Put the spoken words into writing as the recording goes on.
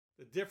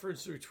The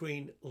difference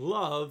between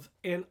love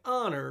and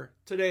honor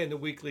today in the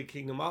Weekly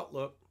Kingdom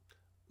Outlook.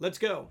 Let's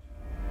go.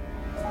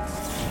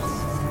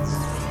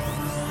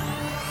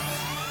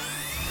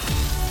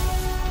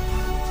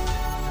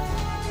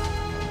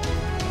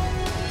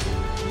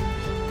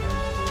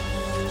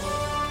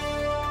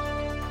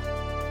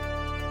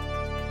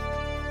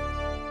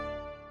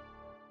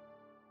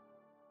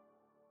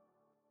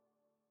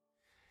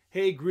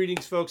 Hey,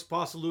 greetings, folks.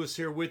 Apostle Lewis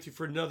here with you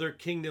for another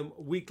Kingdom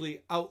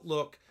Weekly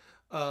Outlook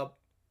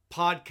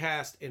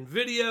podcast and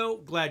video.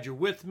 Glad you're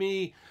with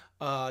me.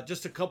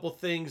 Just a couple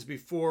things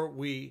before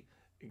we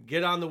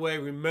get on the way.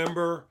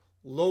 Remember,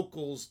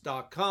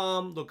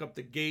 locals.com. Look up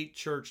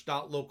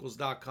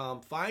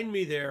thegatechurch.locals.com. Find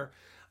me there.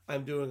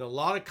 I'm doing a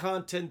lot of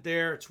content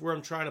there. It's where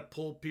I'm trying to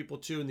pull people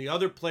to. And the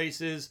other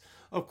places,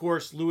 of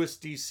course,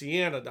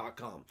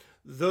 lewisdsiena.com.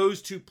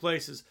 Those two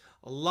places.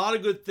 A lot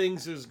of good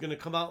things is going to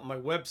come out on my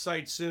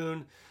website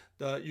soon.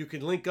 You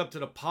can link up to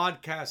the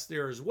podcast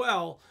there as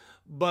well.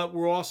 But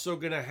we're also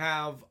going to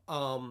have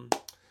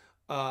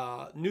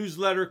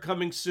newsletter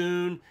coming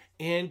soon,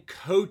 and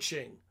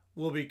coaching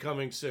will be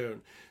coming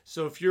soon.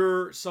 So if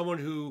you're someone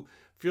who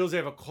feels they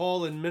have a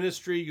call in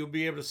ministry, you'll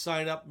be able to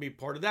sign up and be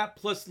part of that.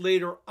 Plus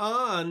later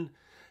on,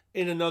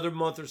 in another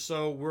month or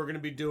so, we're going to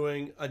be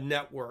doing a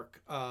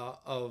network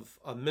of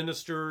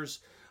ministers.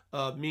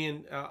 I'll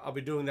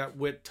be doing that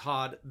with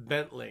Todd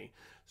Bentley.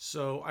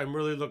 So I'm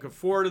really looking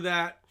forward to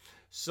that.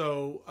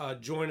 So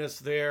join us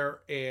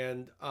there,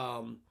 and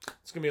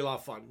it's going to be a lot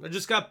of fun. I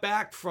just got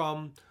back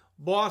from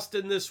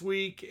Boston this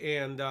week,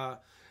 and I'm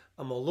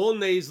a little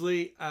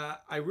nasally.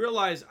 I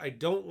realize I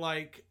don't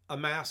like a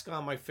mask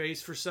on my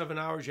face for 7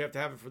 hours. You have to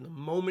have it from the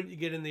moment you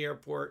get in the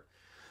airport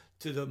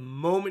to the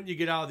moment you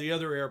get out of the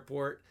other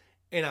airport,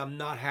 and I'm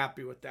not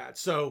happy with that.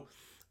 So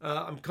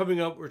I'm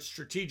coming up with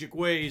strategic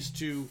ways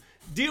to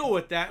deal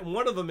with that, and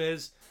one of them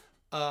is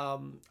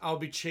I'll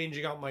be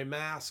changing out my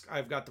mask.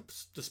 I've got the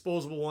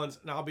disposable ones,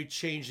 and I'll be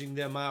changing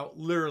them out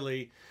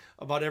literally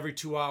about every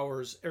 2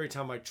 hours, every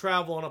time I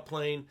travel on a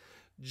plane,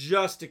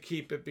 just to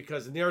keep it.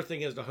 Because, and the other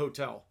thing is the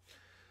hotel.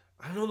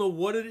 I don't know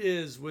what it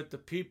is with the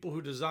people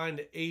who design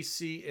the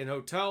AC in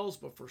hotels,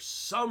 but for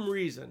some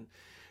reason,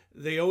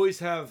 they always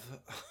have,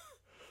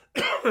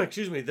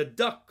 excuse me, the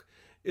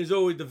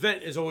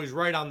vent is always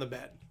right on the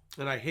bed.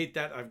 And I hate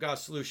that. I've got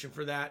a solution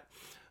for that,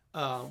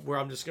 where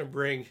I'm just going to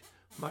bring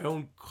my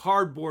own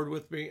cardboard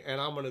with me,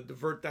 and I'm going to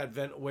divert that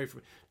vent away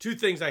from me. Two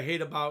things I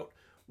hate about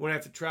when I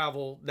have to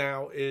travel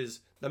now is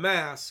the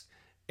mask,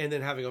 and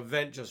then having a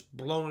vent just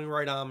blowing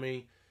right on me.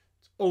 It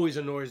always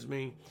annoys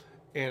me,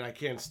 and I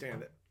can't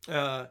stand it.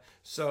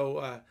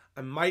 So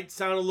I might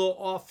sound a little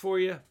off for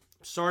you.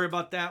 Sorry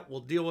about that. We'll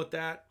deal with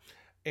that,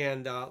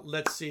 and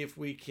let's see if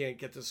we can't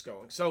get this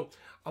going. So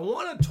I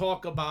want to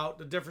talk about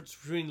the difference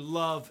between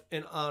love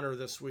and honor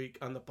this week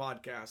on the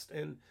podcast,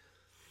 and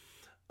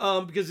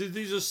because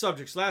these are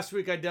subjects. Last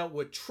week I dealt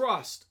with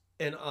trust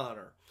and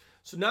honor.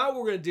 So now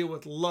we're going to deal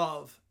with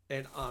love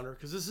and honor,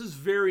 because this is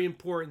very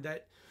important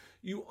that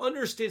you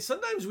understand.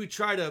 Sometimes we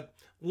try to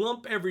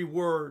lump every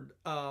word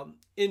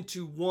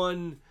into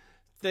one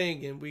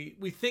thing, and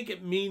we think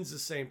it means the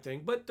same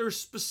thing, but they're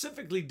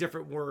specifically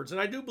different words.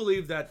 And I do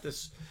believe that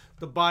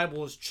the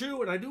Bible is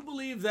true, and I do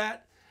believe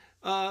that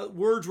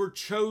words were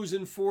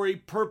chosen for a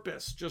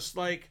purpose. Just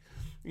like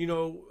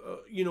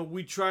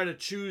we try to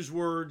choose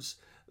words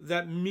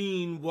that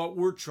mean what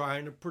we're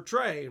trying to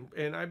portray.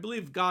 And I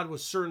believe God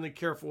was certainly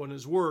careful in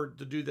his word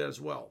to do that as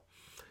well.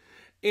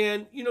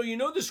 And, you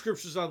know the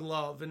scriptures on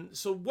love. And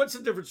so what's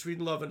the difference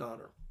between love and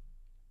honor?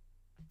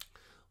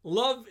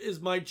 Love is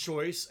my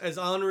choice, as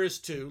honor is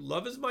too.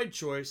 Love is my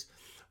choice.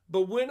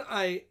 But when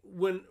I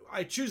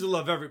choose to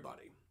love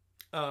everybody,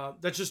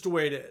 that's just the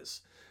way it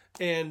is.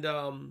 And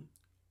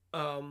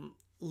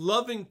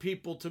loving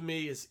people to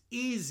me is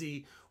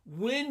easy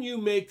when you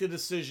make the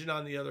decision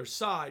on the other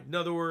side. In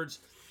other words,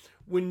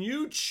 when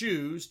you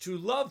choose to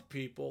love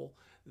people,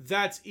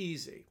 that's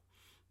easy.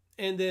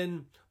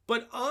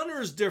 But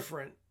honor is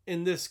different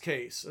in this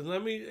case. And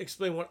let me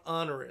explain what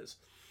honor is.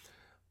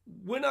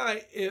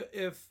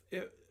 If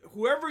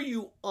whoever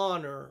you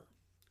honor,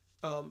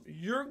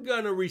 you're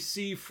going to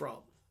receive from.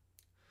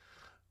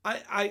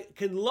 I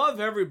can love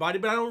everybody,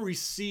 but I don't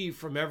receive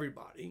from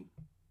everybody.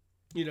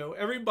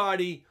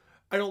 Everybody,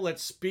 I don't let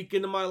speak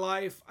into my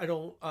life. I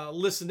don't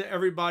listen to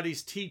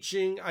everybody's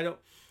teaching.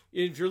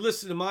 If you're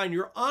listening to mine,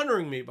 you're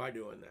honoring me by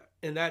doing that.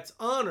 And that's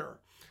honor.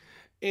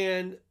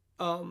 And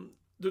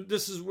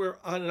this is where,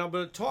 and I'm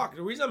going to talk.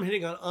 The reason I'm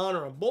hitting on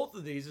honor on both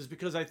of these is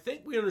because I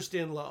think we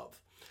understand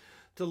love.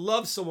 To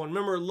love someone.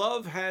 Remember,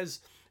 love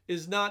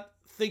is not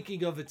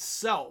thinking of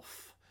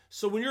itself.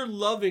 So when you're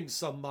loving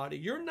somebody,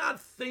 you're not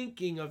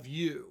thinking of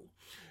you.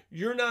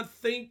 You're not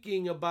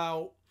thinking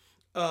about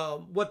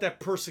what that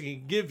person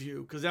can give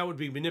you, because that would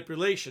be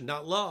manipulation,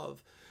 not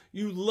love.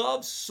 You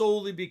love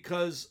solely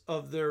because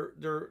of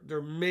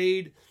they're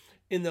made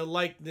in the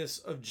likeness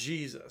of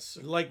Jesus,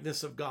 the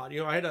likeness of God.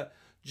 I had a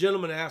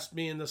gentleman ask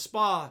me in the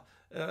spa,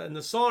 in the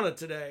sauna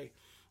today,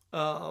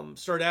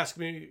 started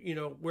asking me,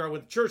 where I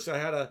went to church. I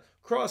had a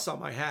cross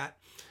on my hat,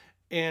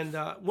 And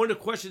one of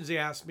the questions they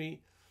asked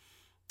me,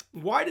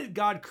 why did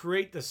God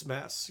create this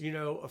mess,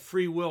 a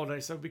free will? And I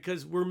said,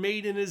 because we're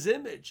made in his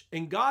image,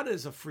 and God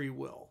is a free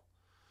will.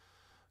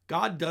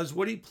 God does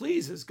what he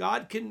pleases.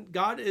 God's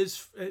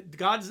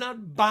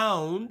not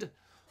bound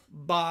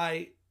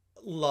by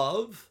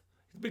love.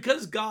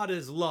 Because God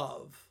is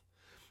love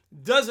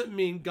doesn't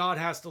mean God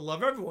has to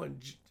love everyone.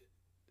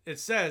 It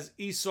says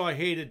Esau I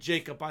hated,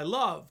 Jacob I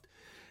loved.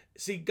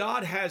 See,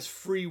 God has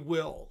free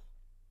will,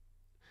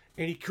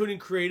 and he couldn't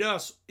create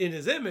us in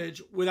his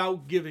image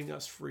without giving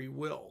us free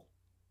will.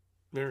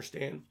 You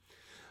understand?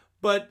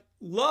 But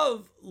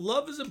love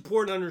is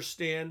important to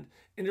understand,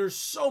 and there's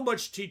so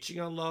much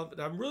teaching on love,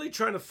 and I'm really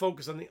trying to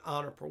focus on the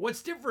honor part.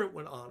 What's different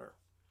with honor?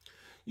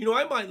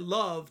 I might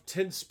love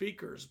 10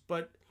 speakers,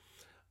 but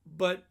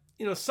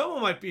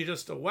someone might be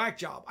just a whack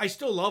job. I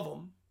still love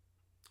them.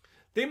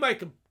 They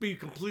might be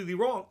completely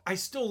wrong. I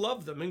still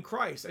love them in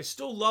Christ. I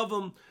still love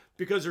them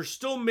because they're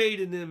still made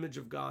in the image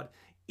of God,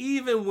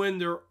 even when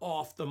they're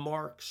off the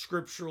mark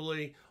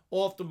scripturally,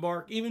 off the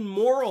mark, even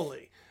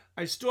morally.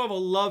 I still have a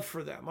love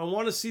for them. I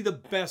want to see the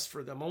best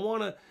for them.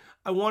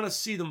 I want to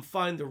see them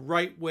find the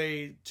right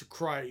way to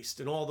Christ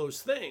and all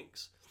those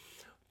things.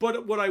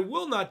 But what I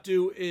will not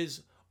do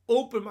is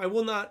I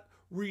will not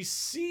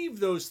receive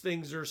those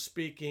things they're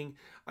speaking.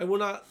 I will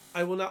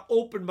not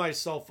open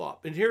myself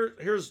up. And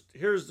here's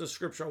the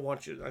scripture I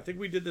want you to. I think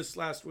we did this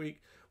last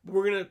week, but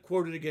we're going to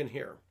quote it again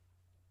here.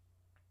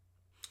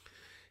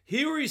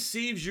 He who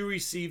receives you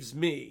receives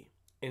me,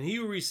 and he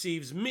who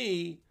receives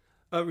me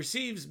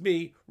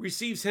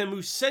receives him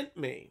who sent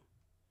me.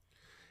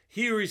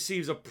 He who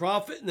receives a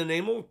prophet in the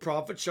name of a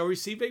prophet shall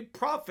receive a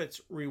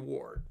prophet's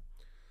reward.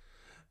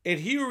 And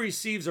he who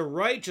receives a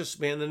righteous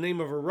man in the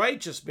name of a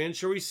righteous man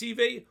shall receive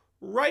a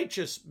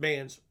righteous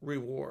man's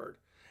reward.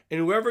 And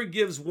whoever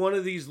gives one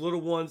of these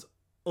little ones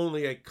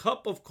only a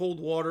cup of cold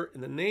water in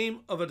the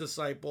name of a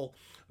disciple,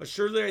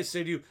 assuredly I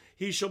say to you,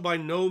 he shall by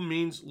no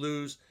means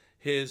lose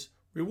his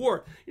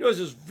reward. This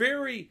is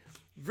very,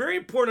 very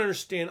important to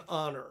understand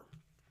honor.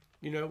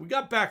 We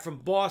got back from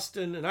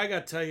Boston, and I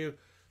got to tell you,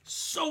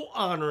 so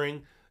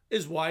honoring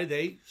is why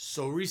they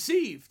so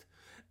received.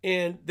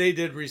 And they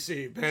did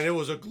receive. Man, it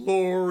was a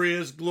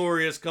glorious,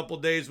 glorious couple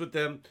days with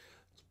them.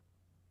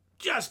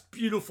 Just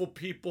beautiful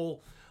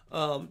people.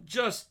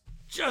 Just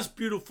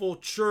beautiful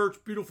church,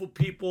 beautiful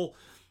people.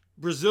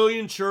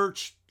 Brazilian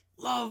church.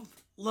 Love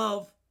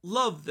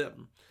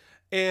them.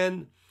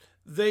 And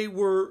they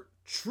were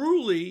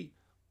truly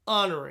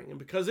honoring. And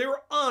because they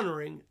were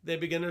honoring, they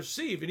began to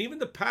receive. And even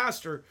the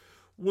pastor,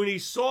 when he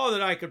saw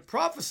that I could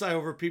prophesy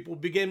over people,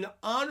 began to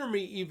honor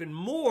me even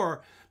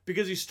more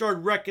because he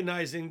started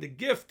recognizing the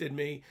gift in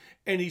me,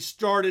 and he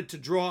started to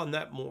draw on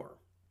that more.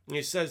 And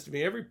he says to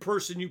me, every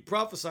person you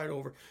prophesied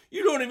over,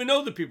 you don't even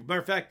know the people.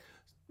 Matter of fact,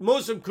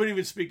 most of them couldn't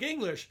even speak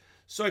English,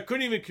 so I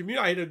couldn't even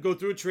communicate. I had to go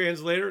through a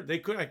translator. They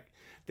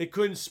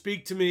couldn't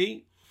speak to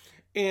me,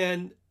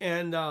 and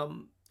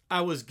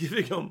I was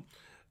giving them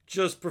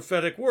just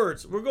prophetic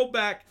words. We'll go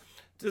back.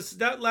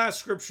 That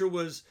last scripture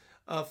was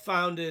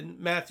found in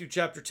Matthew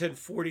chapter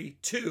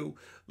 10:42.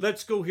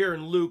 Let's go here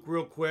in Luke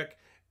real quick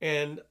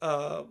and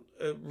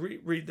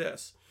read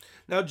this.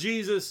 Now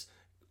Jesus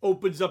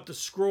opens up the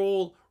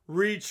scroll,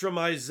 reads from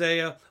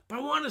Isaiah, but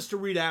I want us to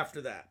read after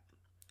that.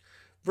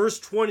 Verse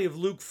 20 of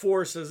Luke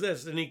 4 says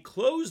this, and he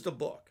closed the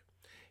book,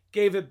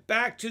 gave it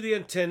back to the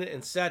attendant,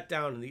 and sat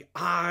down, and the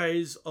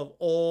eyes of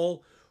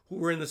all who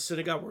were in the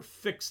synagogue were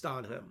fixed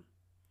on him.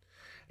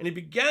 And he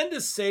began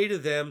to say to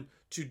them,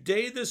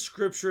 today this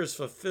scripture is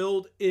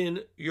fulfilled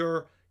in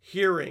your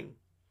hearing.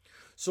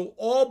 So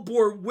all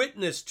bore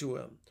witness to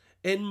him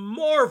and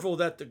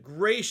marveled at the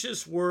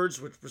gracious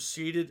words which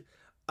proceeded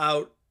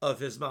out of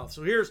his mouth.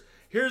 So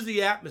here's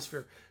the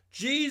atmosphere.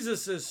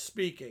 Jesus is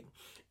speaking,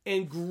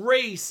 and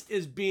grace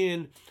is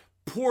being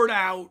poured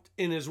out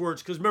in his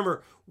words. Because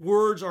remember,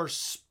 words are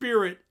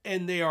spirit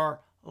and they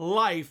are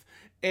life.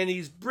 And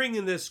he's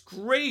bringing this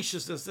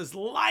graciousness, this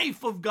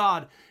life of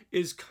God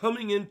is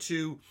coming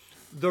into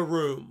the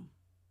room.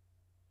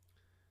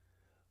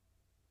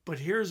 But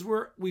here's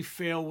where we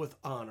fail with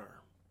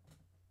honor.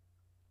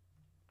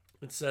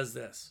 It says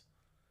this,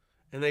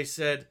 and they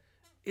said,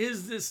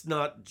 is this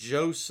not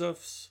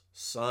Joseph's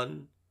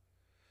son?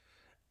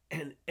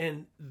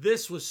 And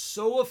this was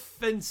so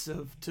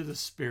offensive to the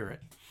Spirit.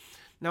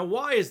 Now,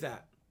 why is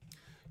that?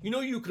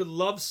 You could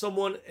love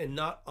someone and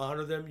not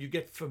honor them. You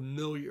get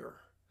familiar.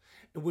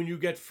 And when you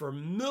get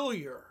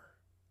familiar,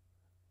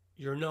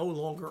 you're no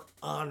longer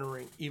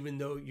honoring, even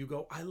though you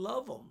go, I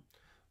love them,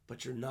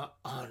 but you're not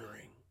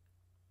honoring.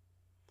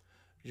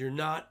 You're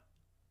not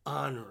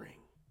honoring.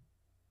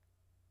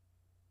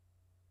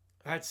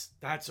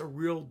 That's a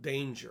real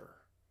danger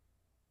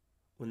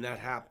when that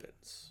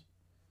happens.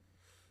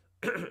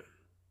 And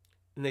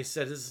they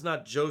said, this is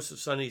not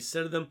Joseph's son. He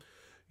said to them,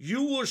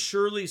 you will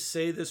surely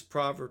say this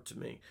proverb to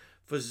me,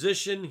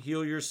 physician,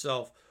 heal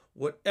yourself.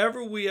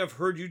 Whatever we have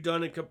heard you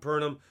done in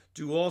Capernaum,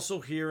 do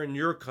also here in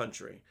your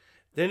country.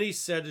 Then he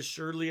said,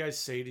 assuredly I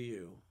say to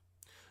you,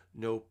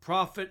 no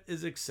prophet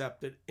is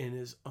accepted in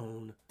his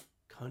own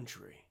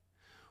country.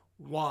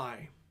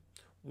 Why?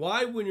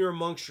 Why when you're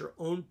amongst your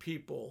own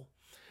people?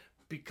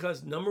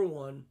 Because number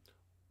one,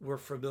 we're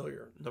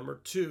familiar. Number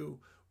two,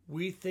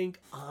 we think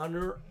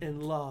honor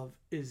and love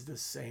is the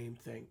same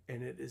thing,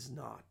 and it is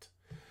not.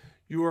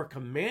 You are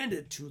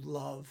commanded to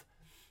love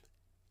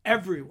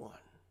everyone,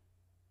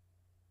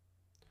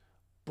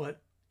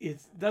 but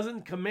it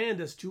doesn't command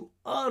us to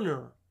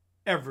honor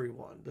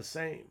everyone the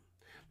same.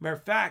 Matter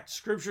of fact,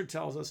 Scripture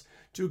tells us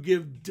to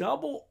give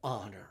double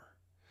honor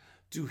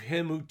to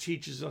him who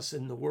teaches us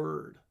in the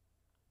Word.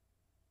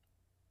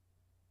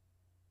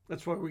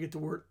 That's why we get the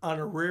word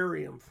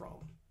honorarium from.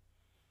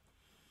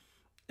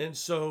 And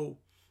so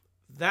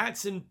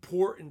that's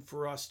important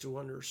for us to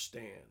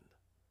understand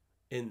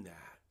in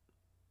that.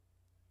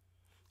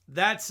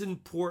 That's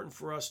important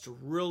for us to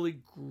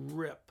really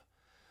grip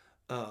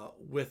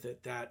with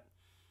it, that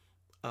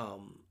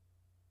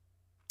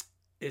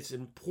it's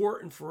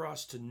important for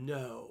us to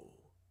know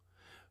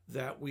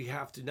that we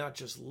have to not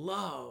just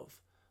love,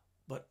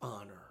 but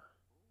honor.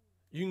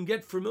 You can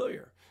get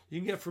familiar. You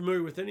can get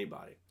familiar with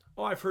anybody.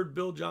 Oh, I've heard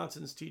Bill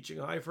Johnson's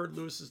teaching. I've heard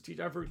Lewis's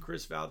teaching. I've heard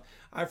Chris Vald.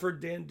 I've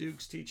heard Dan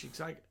Duke's teaching.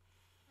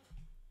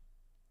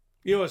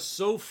 It's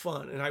so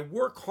fun. And I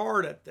work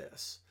hard at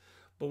this.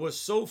 But what's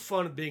so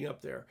fun of being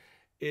up there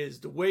is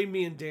the way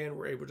me and Dan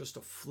were able just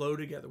to flow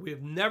together. We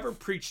have never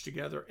preached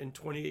together in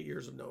 28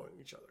 years of knowing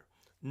each other.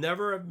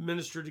 Never have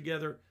ministered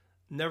together.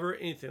 Never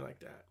anything like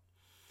that.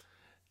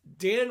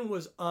 Dan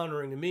was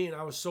honoring me, and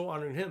I was so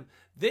honoring him.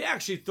 They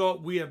actually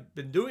thought we have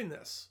been doing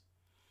this.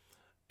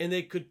 And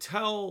they could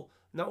tell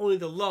not only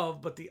the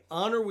love, but the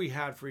honor we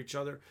had for each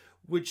other,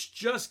 which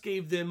just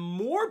gave them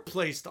more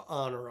place to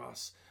honor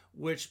us,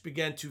 which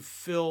began to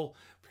fill.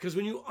 Because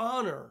when you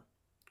honor,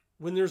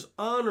 when there's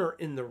honor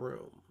in the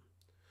room,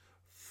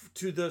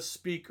 to the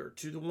speaker,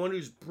 to the one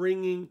who's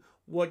bringing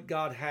what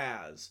God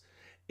has,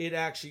 it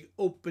actually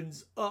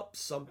opens up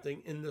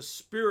something in the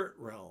spirit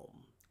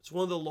realm. It's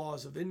one of the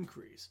laws of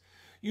increase.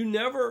 You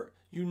never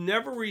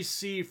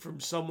receive from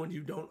someone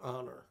you don't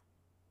honor.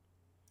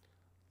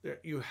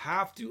 You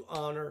have to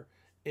honor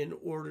in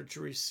order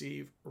to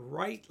receive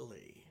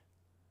rightly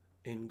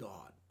in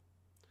God.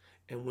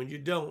 And when you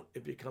don't,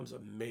 it becomes a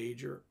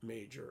major,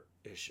 major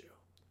issue.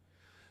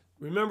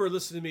 Remember,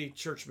 listen to me,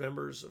 church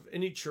members of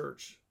any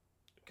church,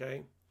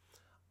 okay?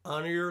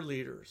 Honor your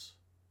leaders.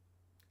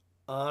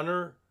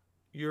 Honor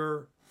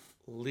your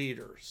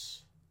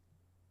leaders.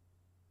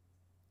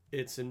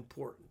 It's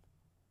important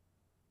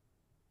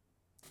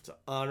to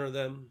honor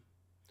them.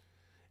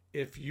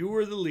 If you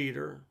were the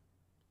leader,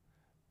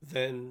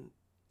 then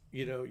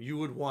you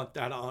would want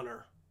that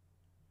honor.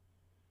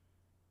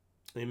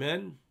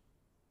 Amen?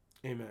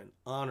 Amen.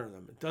 Honor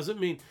them. It doesn't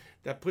mean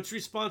that puts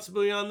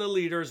responsibility on the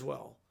leader as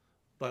well.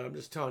 But I'm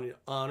just telling you,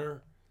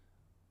 honor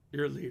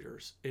your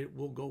leaders. It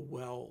will go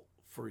well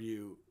for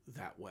you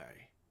that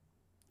way.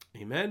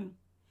 Amen?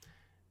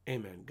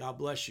 Amen. God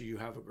bless you. You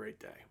have a great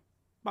day.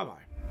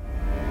 Bye-bye.